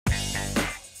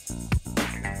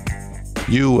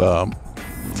You,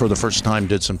 for the first time,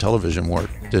 did some television work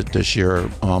this year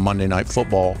on Monday Night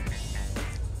Football.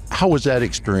 How was that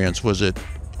experience? Was it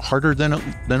harder than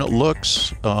it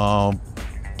looks?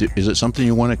 Is it something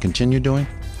you want to continue doing?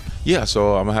 Yeah,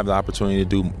 so I'm gonna have the opportunity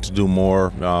to do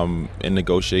more in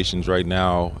negotiations right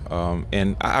now,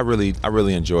 and I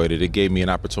really enjoyed it. It gave me an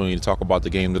opportunity to talk about the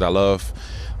game that I love,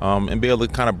 and be able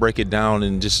to kind of break it down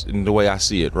and just in the way I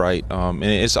see it, right? And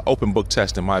it's an open book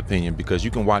test, in my opinion, because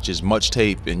you can watch as much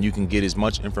tape and you can get as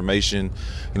much information.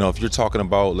 If you're talking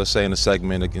about, let's say in a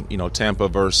segment, Tampa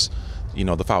versus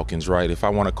the Falcons, right? If I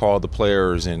want to call the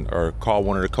players or call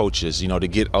one of the coaches, to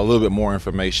get a little bit more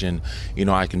information,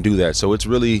 I can do that. So it's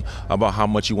really about how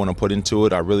much you want to put into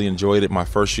it. I really enjoyed it my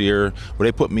first year where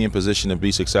they put me in position to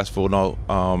be successful.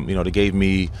 They gave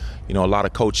me, a lot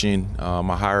of coaching.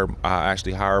 I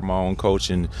actually hired my own coach,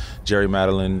 and Jerry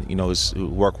Madeline, who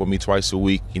worked with me twice a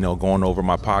week, going over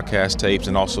my podcast tapes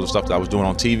and also the stuff that I was doing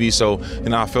on TV. So,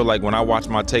 I feel like when I watched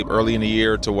my tape early in the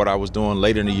year to what I was doing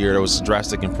later in the year, there was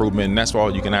drastic improvement, and that's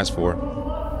all you can ask for.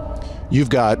 You've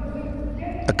got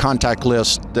a contact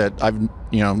list that I've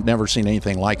never seen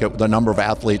anything like it, the number of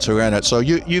athletes who are in it. So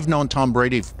you've known Tom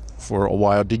Brady for a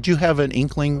while. Did you have an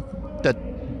inkling that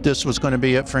this was going to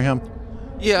be it for him?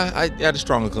 Yeah, I had a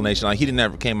strong inclination. Like, he didn't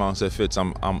ever came out and said, "Fitz,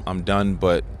 I'm done."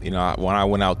 But when I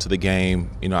went out to the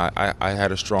game, I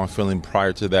had a strong feeling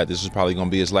prior to that this was probably going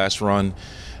to be his last run.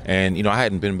 And I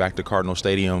hadn't been back to Cardinal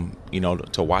Stadium,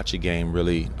 to watch a game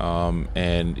really.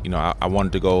 I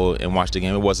wanted to go and watch the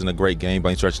game. It wasn't a great game by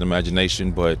any stretch of the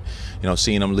imagination, but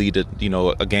seeing him lead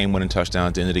a game-winning touchdown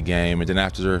at the end of the game, and then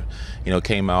after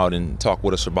came out and talked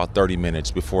with us for about 30 minutes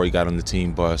before he got on the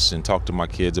team bus and talked to my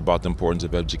kids about the importance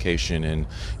of education and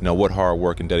what hard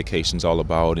work and dedication is all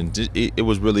about. And it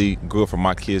was really good for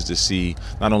my kids to see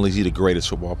not only is he the greatest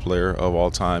football player of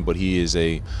all time, but he is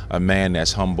a man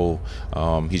that's humble.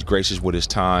 He's gracious with his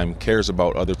time, cares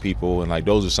about other people, and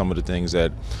those are some of the things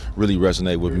that really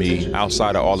resonate with me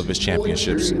outside of all of his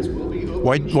championships.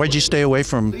 Why'd you stay away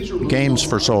from games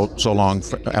for so long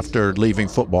after leaving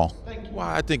football? Well,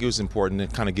 I think it was important to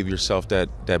kind of give yourself that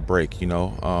break.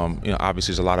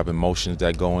 Obviously there's a lot of emotions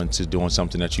that go into doing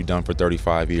something that you've done for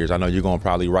 35 years. I know you're going to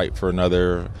probably write for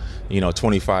another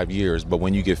 25 years, but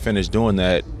when you get finished doing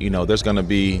that, there's going to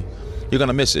be, you're going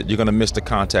to miss it. You're going to miss the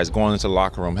contacts, going into the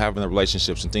locker room, having the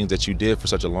relationships and things that you did for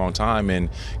such a long time. And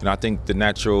I think the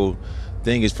natural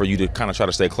thing is for you to kind of try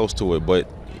to stay close to it,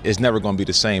 but it's never going to be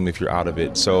the same if you're out of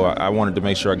it. So I wanted to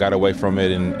make sure I got away from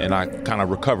it, and I kind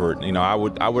of recovered. I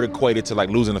would equate it to like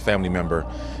losing a family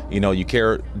member. You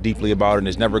care deeply about it, and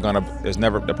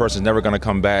the person's never gonna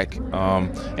come back,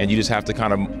 and you just have to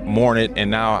kind of mourn it.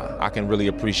 And now I can really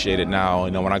appreciate it now.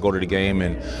 When I go to the game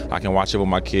and I can watch it with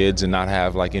my kids and not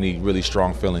have like any really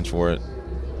strong feelings for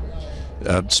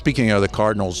it. Speaking of the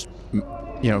Cardinals,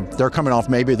 they're coming off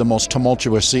maybe the most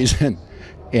tumultuous season.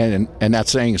 And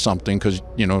that's saying something because,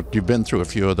 you've been through a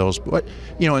few of those. But,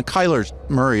 and Kyler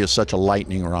Murray is such a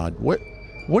lightning rod. What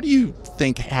do you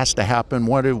think has to happen?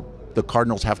 What do the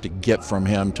Cardinals have to get from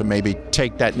him to maybe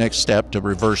take that next step to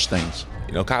reverse things?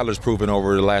 Kyler's proven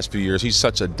over the last few years he's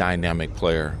such a dynamic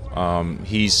player.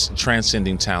 He's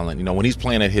transcending talent. When he's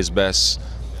playing at his best,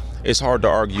 it's hard to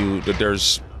argue that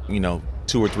there's,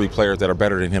 2 or 3 players that are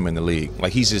better than him in the league.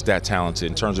 Like, he's just that talented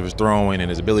in terms of his throwing and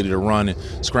his ability to run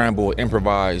and scramble,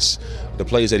 improvise. The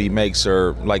plays that he makes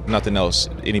are like nothing else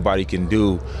anybody can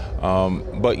do.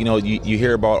 But you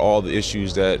hear about all the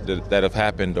issues that have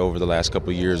happened over the last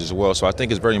couple of years as well. So I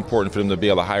think it's very important for them to be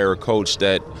able to hire a coach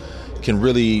that can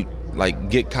really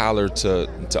get Kyler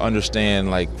to understand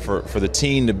for the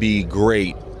team to be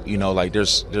great.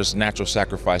 There's natural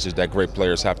sacrifices that great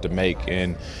players have to make,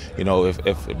 and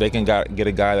if they can get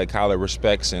a guy that Kyler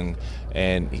respects and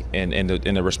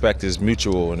the respect is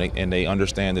mutual, and they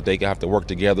understand that they have to work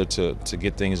together to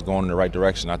get things going in the right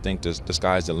direction, I think the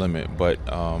sky's the limit. But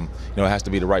it has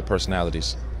to be the right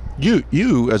personalities.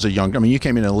 You as a you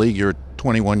came into the league, you're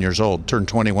 21 years old, turned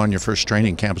 21 your first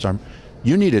training camp.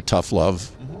 You needed tough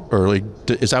love early.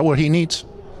 Is that what he needs?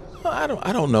 I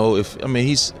don't know if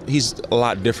he's a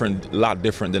lot different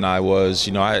than I was.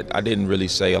 I didn't really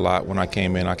say a lot when I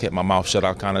came in. I kept my mouth shut.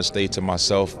 I kind of stayed to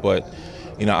myself. But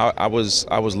I was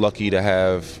lucky to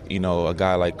have a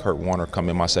guy like Kurt Warner come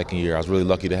in my second year. I was really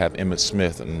lucky to have Emmitt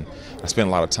Smith, and I spent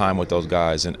a lot of time with those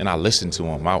guys. And I listened to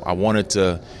them. I wanted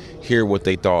to hear what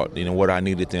they thought, what I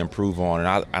needed to improve on,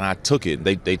 and I took it.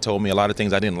 They told me a lot of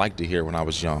things I didn't like to hear when I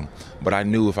was young, but I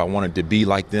knew if I wanted to be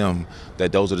like them,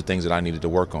 that those are the things that I needed to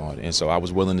work on, and so I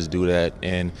was willing to do that.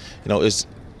 And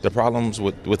The problems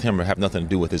with him have nothing to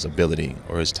do with his ability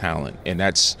or his talent, and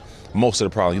that's most of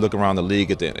the problem. You look around the league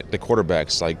at the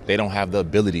quarterbacks, like they don't have the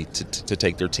ability to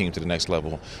take their team to the next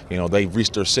level. You know, they've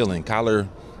reached their ceiling. Kyler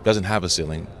doesn't have a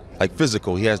ceiling. Like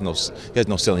physical, he has no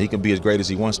ceiling. He can be as great as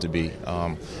he wants to be.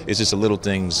 It's just the little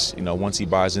things, you know. Once he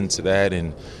buys into that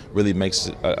and really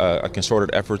makes a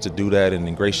concerted effort to do that and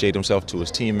ingratiate himself to his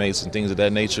teammates and things of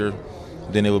that nature,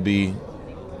 then it'll be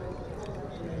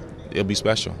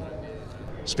special.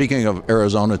 Speaking of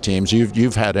Arizona teams,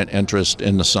 you've had an interest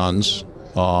in the Suns.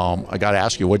 I got to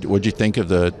ask you, what'd you think of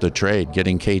the trade,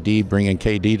 getting KD, bringing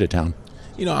KD to town?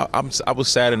 You know, I was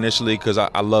sad initially because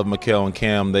I love Mikal and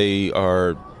Cam. They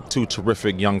are two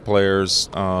terrific young players,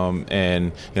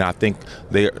 and you know, I think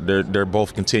they're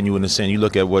both continuing to send. You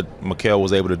look at what Mikal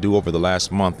was able to do over the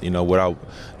last month. You know, without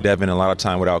Devin, a lot of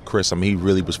time without Chris. I mean, he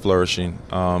really was flourishing.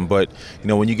 But you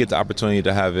know, when you get the opportunity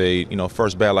to have a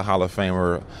first ballot Hall of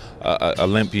Famer,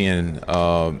 Olympian,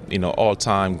 you know,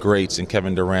 all-time greats, and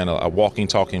Kevin Durant, a walking,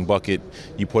 talking bucket,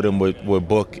 you put him with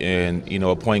Book and you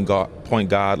know a point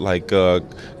guard like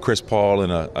Chris Paul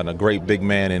and a great big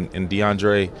man in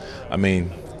DeAndre. I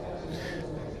mean,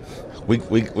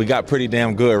 we got pretty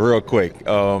damn good real quick,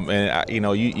 and you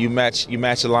know you match the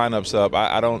lineups up.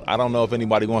 I don't know if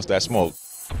anybody wants that smoke.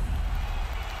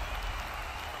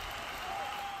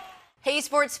 Hey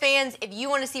sports fans, if you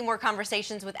want to see more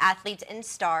conversations with athletes and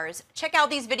stars, check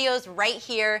out these videos right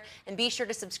here and be sure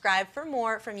to subscribe for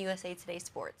more from USA Today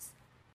Sports.